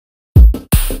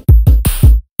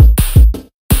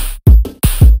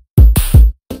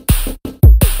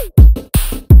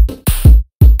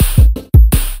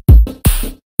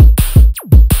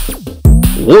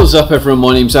What's up everyone,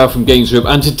 my name's Al from Games Group,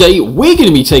 and today we're going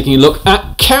to be taking a look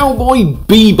at Cowboy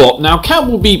Bebop. Now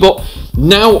Cowboy Bebop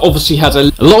now obviously has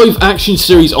a live action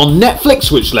series on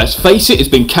Netflix, which, let's face it, has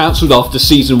been cancelled after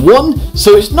season 1,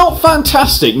 so it's not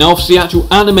fantastic. Now obviously the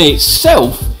actual anime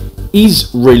itself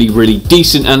is really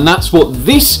decent, and that's what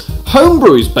this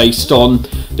homebrew is based on.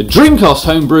 The Dreamcast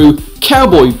Homebrew,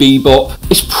 Cowboy Bebop.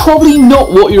 It's probably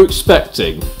not what you're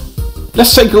expecting.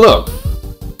 Let's take a look.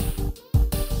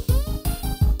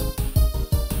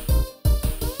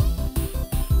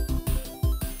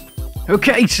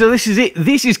 Okay, so this is it.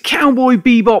 This is Cowboy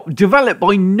Bebop, developed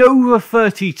by Nova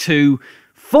 32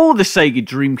 for the Sega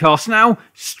Dreamcast. Now,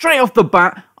 straight off the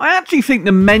bat, I actually think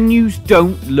the menus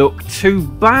don't look too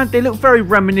bad. They look very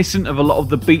reminiscent of a lot of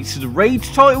the Beats of the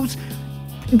Rage titles.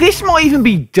 This might even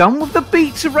be done with the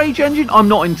Beats of Rage engine, I'm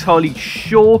not entirely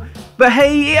sure. But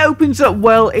hey, it opens up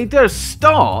well, it does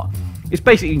start. It's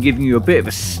basically giving you a bit of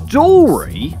a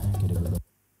story.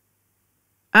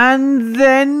 And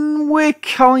then we're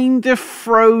kind of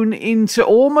thrown into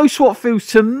almost what feels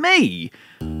to me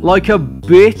like a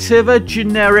bit of a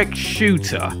generic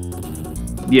shooter.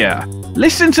 Yeah,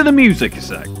 listen to the music a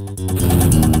sec.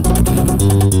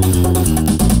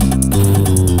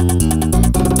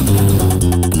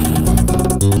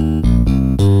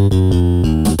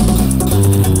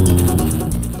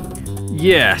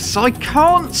 Yes, I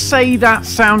can't say that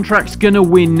soundtrack's gonna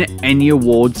win any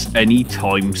awards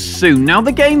anytime soon. Now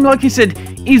the game, like I said,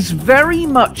 is very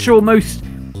much almost...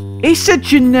 it's a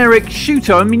generic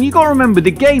shooter. I mean, you gotta remember, the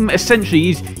game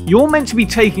essentially is you're meant to be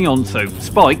taking on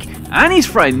Spike and his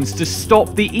friends to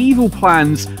stop the evil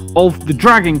plans of the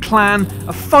Dragon Clan,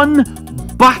 a fun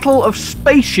battle of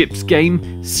spaceships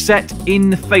game set in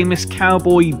the famous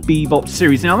Cowboy Bebop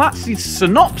series. Now that's the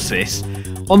synopsis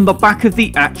on the back of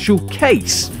the actual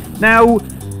case. Now,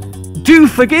 do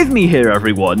forgive me here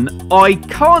everyone, I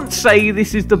can't say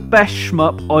this is the best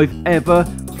shmup I've ever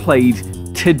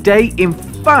played today. In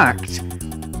fact,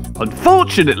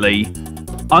 unfortunately,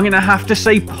 I'm going to have to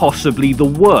say possibly the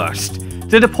worst.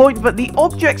 To the point that the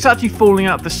objects actually falling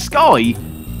out of the sky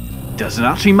doesn't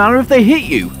actually matter if they hit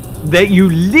you. They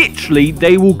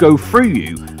will go through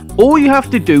you. All you have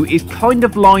to do is kind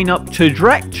of line up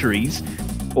trajectories,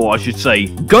 or I should say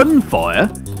gunfire,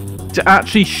 to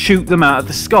actually shoot them out of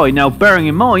the sky. Now bearing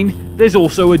in mind, there's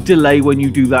also a delay when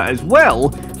you do that as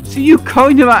well, so you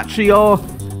kind of actually are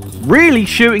really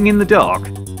shooting in the dark.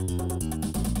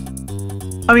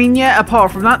 I mean, yeah,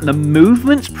 apart from that, the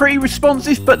movement's pretty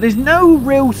responsive, but there's no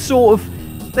real sort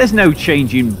of... there's no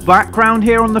change in background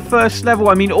here on the first level.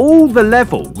 I mean, all the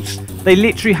levels, they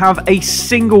literally have a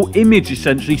single image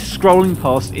essentially scrolling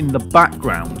past in the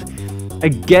background.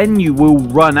 Again, you will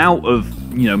run out of,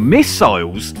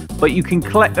 missiles, but you can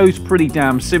collect those pretty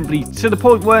damn simply, to the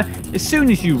point where as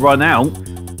soon as you run out,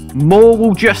 more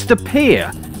will just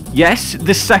appear. Yes,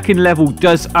 the second level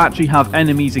does actually have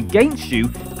enemies against you,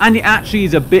 and it actually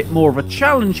is a bit more of a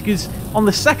challenge, because on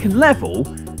the second level,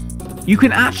 you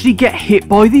can actually get hit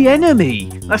by the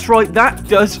enemy. That's right, that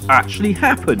does actually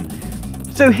happen.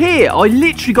 So here, I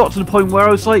literally got to the point where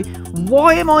I was like,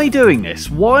 why am I doing this?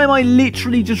 Why am I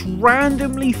literally just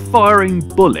randomly firing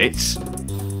bullets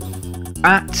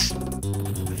at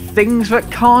things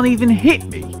that can't even hit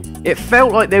me? It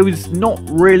felt like there was not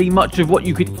really much of what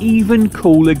you could even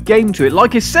call a game to it.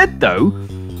 Like I said though,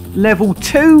 level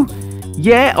 2,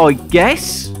 yeah, I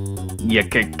guess you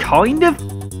could kind of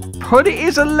put it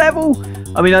as a level.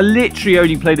 I mean, I literally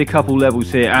only played a couple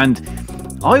levels here, and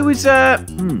I was,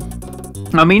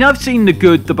 I mean, I've seen the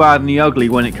good, the bad and the ugly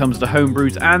when it comes to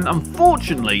homebrews, and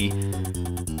unfortunately,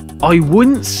 I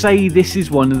wouldn't say this is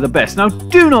one of the best. Now,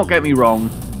 do not get me wrong,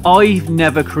 I've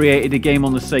never created a game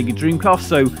on the Sega Dreamcast,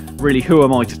 so really who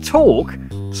am I to talk?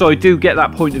 So I do get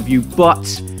that point of view,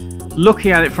 but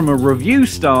looking at it from a review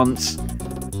stance,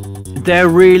 there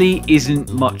really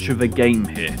isn't much of a game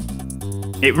here.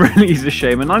 It really is a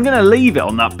shame, and I'm going to leave it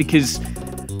on that because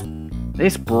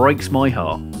this breaks my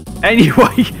heart.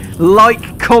 Anyway,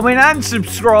 like, comment and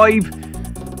subscribe.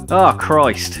 Oh,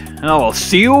 Christ. Oh, I'll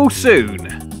see you all soon.